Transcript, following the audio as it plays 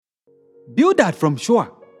Bildad from Shua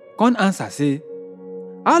come answer say,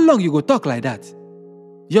 how long you go talk like that?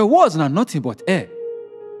 Your words are nothing but air.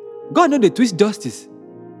 God no dey twist justice.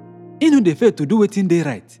 He no dey fail to do wetin dey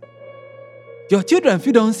right. Your children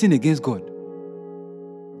fit don sin against God.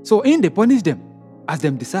 So he dey punish them as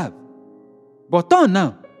them deserve. But turn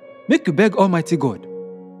now, make you beg Almighty God.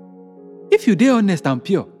 If you dey honest and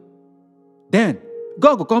pure, then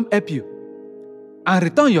God will come help you and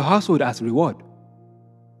return your household as reward.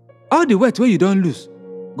 All the wealth wey you don't lose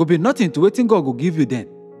go be nothing to wetin God will give you then.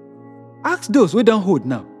 Ask those wey don't hold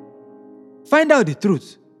now. Find out the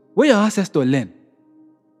truth wey your ancestors learn.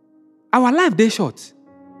 Our life dey short.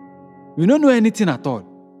 We don't know anything at all.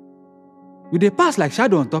 We dey pass like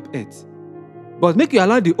shadow on top earth. But make you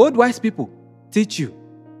allow the old wise people teach you.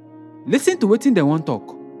 Listen to wetin dem wan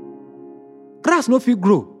talk. Grass no fit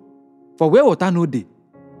grow for where water no dey.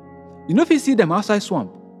 You no fit see them outside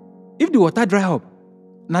swamp. If the water dry up,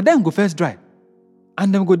 na them go first dry.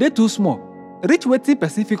 And them go dey too small, reach wetin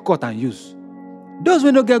person fit cut and use. Those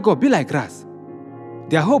wey no get God be like grass.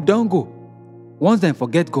 Their hope don't go once them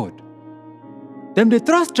forget God. Them dey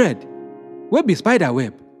trust thread wey be spider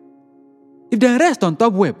web. If them rest on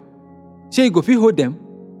top web, shey you go fit hold them?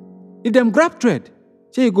 If them grab thread,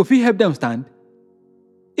 shey you go fit help them stand?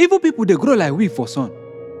 Evil people dey grow like weed for sun,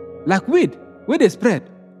 like weed wey dey spread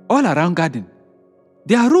all around garden.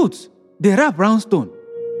 Their roots dey wrap round stone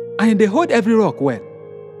and dey hold every rock well.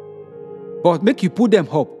 But make you put them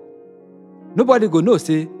up, nobody go know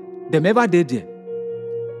say them ever dey there.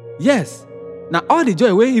 Yes, na all the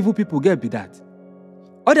joy wey evil people get be that.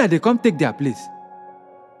 Others dey come take their place.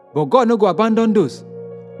 But God no go abandon those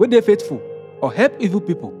wey dey faithful or help evil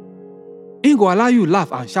people. He go allow you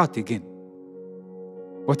laugh and shout again.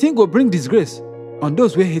 But he go bring disgrace on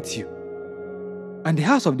those wey hate you, and the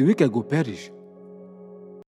house of the wicked go perish.